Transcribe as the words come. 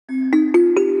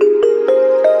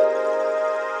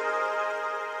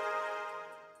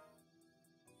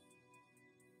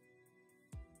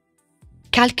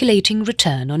Calculating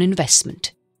return on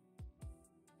investment.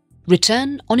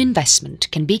 Return on investment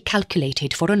can be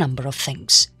calculated for a number of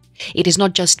things. It is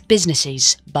not just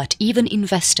businesses, but even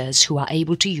investors who are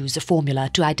able to use the formula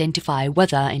to identify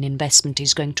whether an investment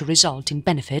is going to result in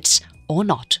benefits or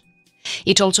not.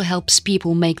 It also helps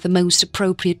people make the most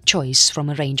appropriate choice from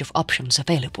a range of options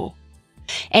available.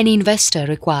 Any investor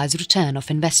requires return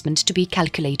of investment to be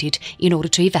calculated in order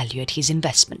to evaluate his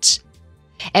investments.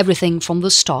 Everything from the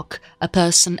stock a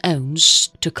person owns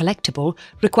to collectible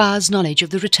requires knowledge of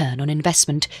the return on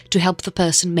investment to help the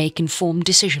person make informed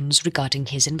decisions regarding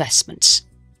his investments.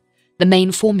 The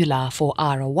main formula for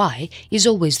ROI is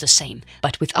always the same,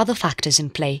 but with other factors in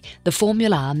play, the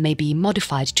formula may be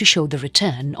modified to show the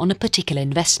return on a particular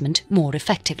investment more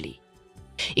effectively.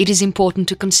 It is important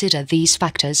to consider these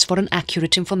factors for an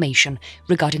accurate information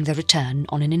regarding the return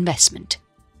on an investment.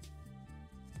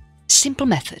 Simple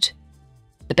method.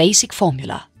 The basic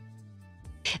formula.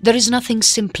 There is nothing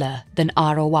simpler than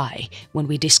ROI when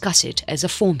we discuss it as a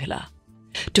formula.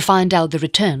 To find out the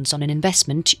returns on an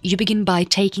investment, you begin by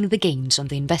taking the gains on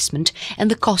the investment and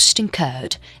the cost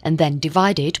incurred and then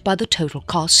divide it by the total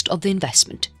cost of the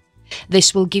investment.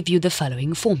 This will give you the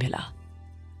following formula.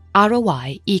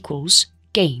 ROI equals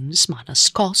gains minus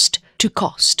cost to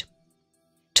cost.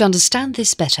 To understand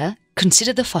this better,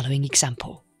 consider the following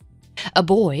example. A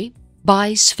boy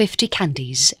buys 50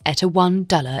 candies at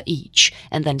 $1 each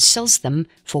and then sells them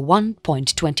for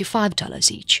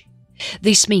 $1.25 each.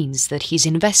 This means that his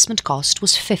investment cost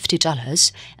was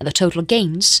 $50 and the total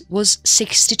gains was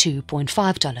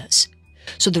 $62.5.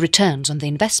 So the returns on the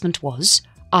investment was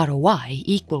ROI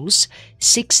equals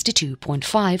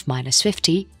 62.5 minus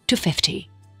 50 to 50,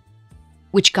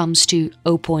 which comes to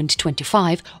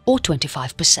 0.25 or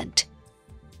 25%.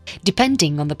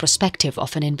 Depending on the perspective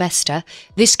of an investor,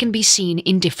 this can be seen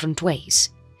in different ways.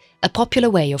 A popular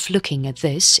way of looking at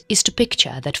this is to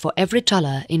picture that for every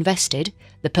dollar invested,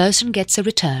 the person gets a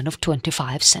return of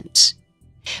 25 cents.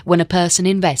 When a person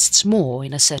invests more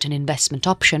in a certain investment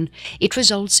option, it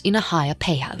results in a higher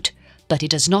payout, but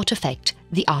it does not affect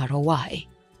the ROI.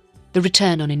 The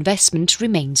return on investment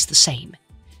remains the same.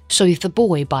 So if the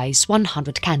boy buys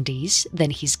 100 candies,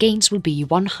 then his gains will be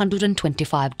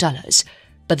 $125,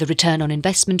 but the return on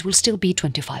investment will still be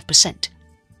 25%.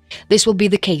 This will be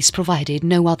the case provided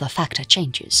no other factor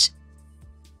changes.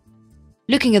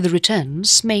 Looking at the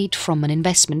returns made from an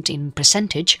investment in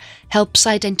percentage helps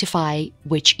identify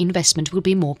which investment will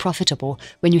be more profitable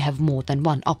when you have more than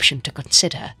one option to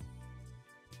consider.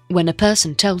 When a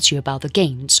person tells you about the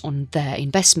gains on their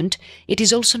investment, it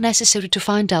is also necessary to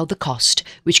find out the cost,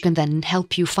 which can then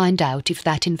help you find out if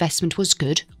that investment was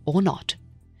good or not.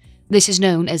 This is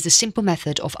known as the simple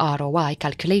method of ROI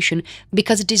calculation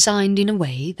because it is designed in a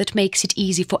way that makes it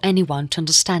easy for anyone to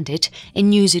understand it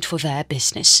and use it for their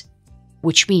business.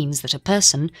 Which means that a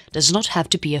person does not have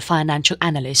to be a financial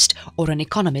analyst or an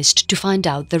economist to find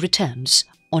out the returns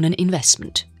on an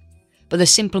investment. But the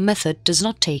simple method does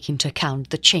not take into account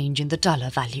the change in the dollar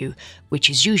value, which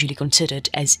is usually considered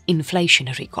as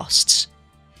inflationary costs.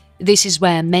 This is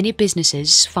where many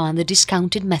businesses find the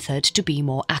discounted method to be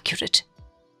more accurate.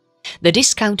 The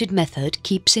discounted method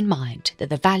keeps in mind that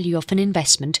the value of an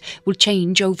investment will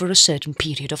change over a certain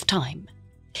period of time.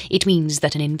 It means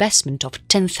that an investment of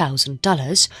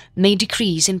 $10,000 may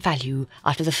decrease in value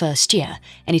after the first year,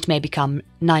 and it may become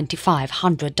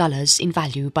 $9,500 in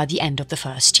value by the end of the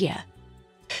first year.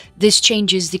 This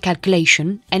changes the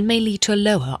calculation and may lead to a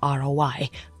lower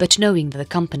ROI, but knowing that the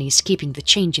company is keeping the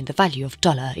change in the value of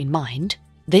dollar in mind,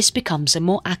 this becomes a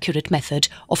more accurate method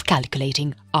of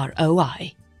calculating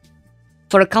ROI.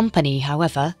 For a company,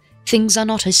 however, things are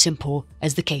not as simple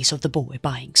as the case of the boy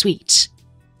buying sweets.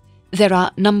 There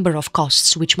are a number of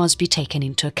costs which must be taken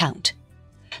into account.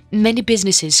 Many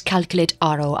businesses calculate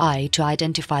ROI to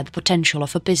identify the potential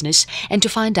of a business and to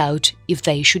find out if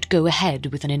they should go ahead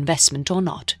with an investment or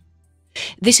not.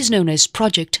 This is known as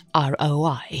project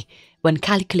ROI. When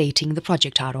calculating the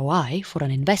project ROI for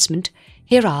an investment,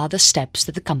 here are the steps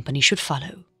that the company should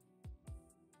follow.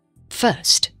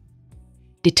 First,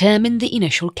 determine the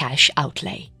initial cash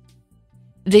outlay.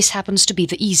 This happens to be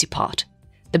the easy part.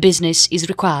 The business is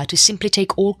required to simply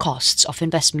take all costs of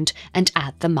investment and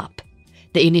add them up.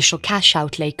 The initial cash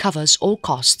outlay covers all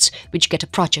costs which get a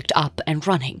project up and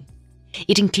running.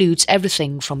 It includes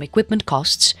everything from equipment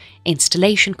costs,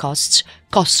 installation costs,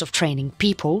 costs of training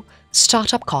people,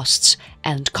 startup costs,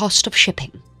 and cost of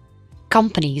shipping.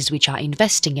 Companies which are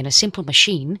investing in a simple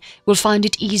machine will find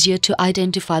it easier to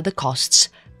identify the costs,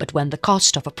 but when the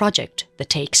cost of a project that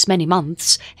takes many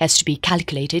months has to be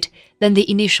calculated, then the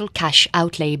initial cash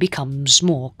outlay becomes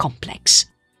more complex.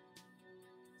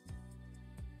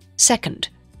 Second,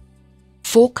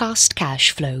 forecast cash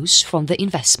flows from the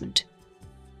investment.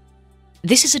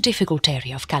 This is a difficult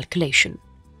area of calculation.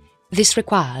 This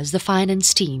requires the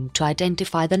finance team to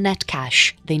identify the net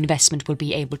cash the investment will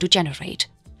be able to generate.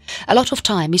 A lot of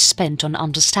time is spent on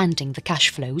understanding the cash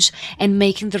flows and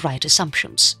making the right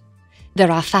assumptions.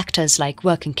 There are factors like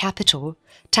working capital,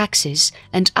 taxes,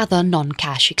 and other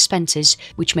non-cash expenses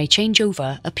which may change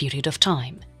over a period of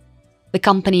time. The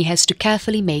company has to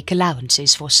carefully make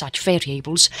allowances for such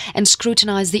variables and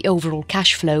scrutinize the overall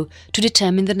cash flow to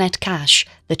determine the net cash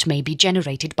that may be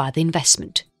generated by the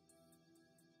investment.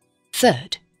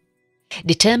 Third,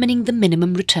 determining the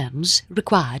minimum returns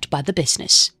required by the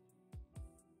business.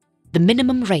 The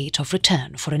minimum rate of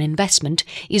return for an investment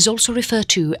is also referred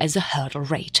to as the hurdle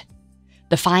rate.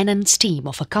 The finance team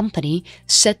of a company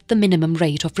set the minimum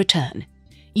rate of return.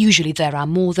 Usually there are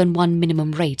more than one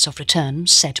minimum rates of return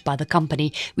set by the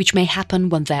company, which may happen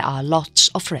when there are lots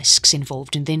of risks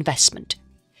involved in the investment.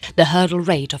 The hurdle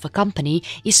rate of a company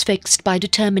is fixed by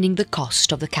determining the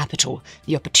cost of the capital,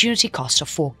 the opportunity cost of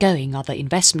foregoing other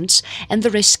investments, and the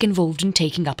risk involved in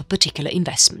taking up a particular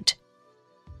investment.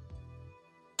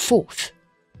 Fourth,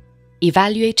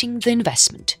 evaluating the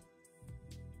investment.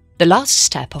 The last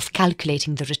step of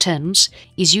calculating the returns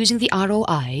is using the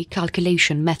ROI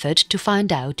calculation method to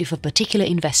find out if a particular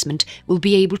investment will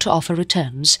be able to offer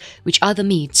returns which either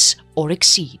meets or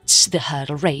exceeds the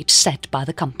hurdle rate set by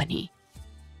the company.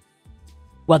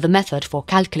 While the method for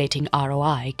calculating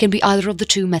ROI can be either of the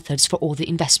two methods for all the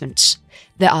investments,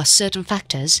 there are certain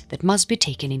factors that must be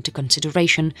taken into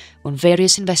consideration when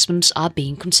various investments are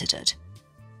being considered.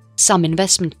 Some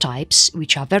investment types,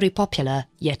 which are very popular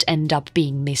yet end up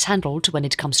being mishandled when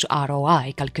it comes to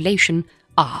ROI calculation,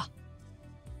 are: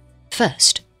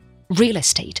 first, real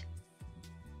estate.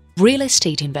 Real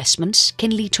estate investments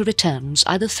can lead to returns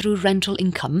either through rental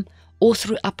income or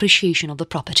through appreciation of the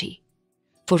property.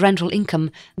 For rental income,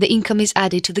 the income is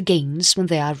added to the gains when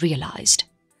they are realized,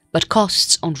 but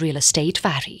costs on real estate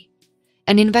vary.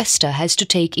 An investor has to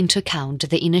take into account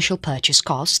the initial purchase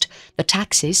cost, the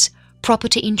taxes,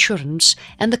 property insurance,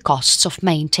 and the costs of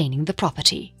maintaining the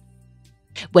property.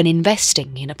 When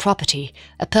investing in a property,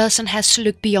 a person has to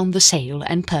look beyond the sale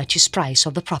and purchase price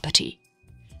of the property.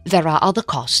 There are other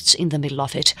costs in the middle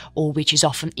of it, or which is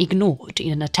often ignored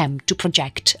in an attempt to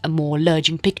project a more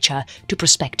lurching picture to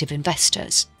prospective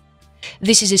investors.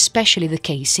 This is especially the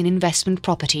case in investment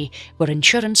property, where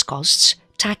insurance costs,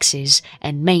 taxes,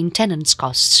 and maintenance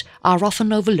costs are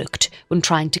often overlooked when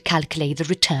trying to calculate the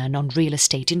return on real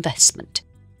estate investment.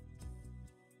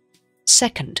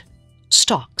 Second,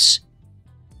 stocks.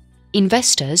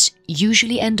 Investors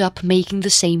usually end up making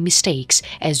the same mistakes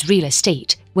as real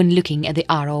estate when looking at the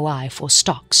ROI for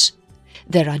stocks.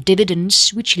 There are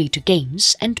dividends which lead to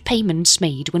gains and payments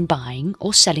made when buying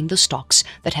or selling the stocks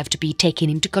that have to be taken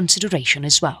into consideration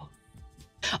as well.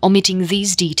 Omitting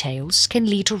these details can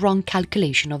lead to wrong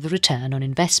calculation of the return on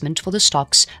investment for the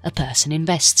stocks a person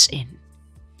invests in.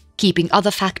 Keeping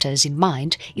other factors in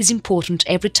mind is important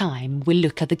every time we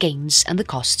look at the gains and the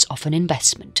costs of an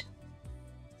investment.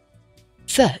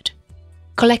 Third,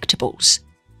 collectibles.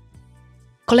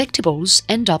 Collectibles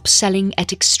end up selling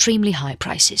at extremely high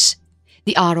prices.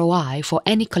 The ROI for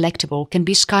any collectible can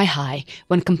be sky high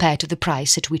when compared to the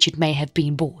price at which it may have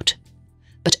been bought.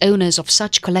 But owners of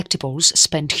such collectibles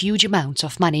spend huge amounts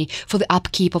of money for the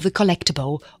upkeep of the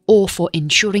collectible or for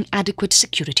ensuring adequate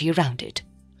security around it.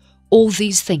 All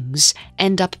these things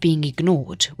end up being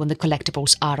ignored when the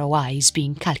collectible's ROI is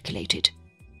being calculated.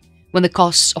 When the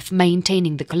costs of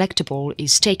maintaining the collectible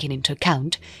is taken into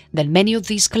account, then many of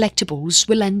these collectibles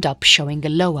will end up showing a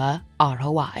lower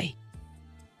ROI.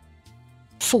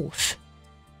 Fourth,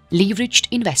 leveraged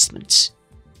investments.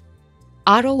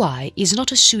 ROI is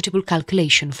not a suitable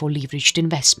calculation for leveraged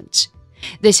investments.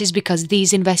 This is because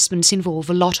these investments involve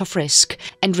a lot of risk,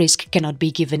 and risk cannot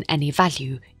be given any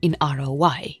value in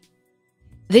ROI.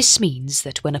 This means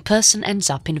that when a person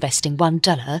ends up investing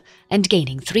 $1 and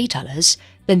gaining $3,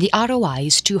 then the ROI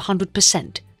is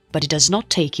 200%, but it does not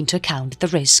take into account the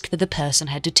risk that the person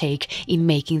had to take in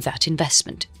making that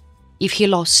investment. If he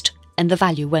lost and the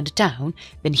value went down,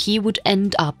 then he would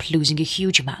end up losing a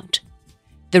huge amount.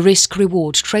 The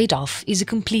risk-reward trade-off is a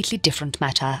completely different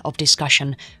matter of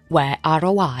discussion, where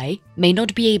ROI may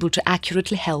not be able to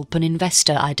accurately help an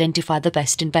investor identify the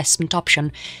best investment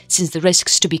option, since the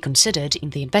risks to be considered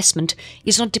in the investment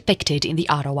is not depicted in the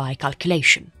ROI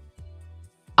calculation.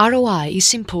 ROI is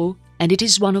simple, and it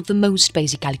is one of the most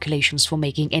basic calculations for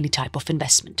making any type of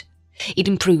investment. It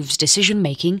improves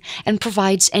decision-making and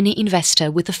provides any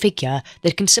investor with a figure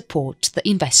that can support the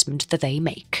investment that they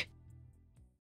make.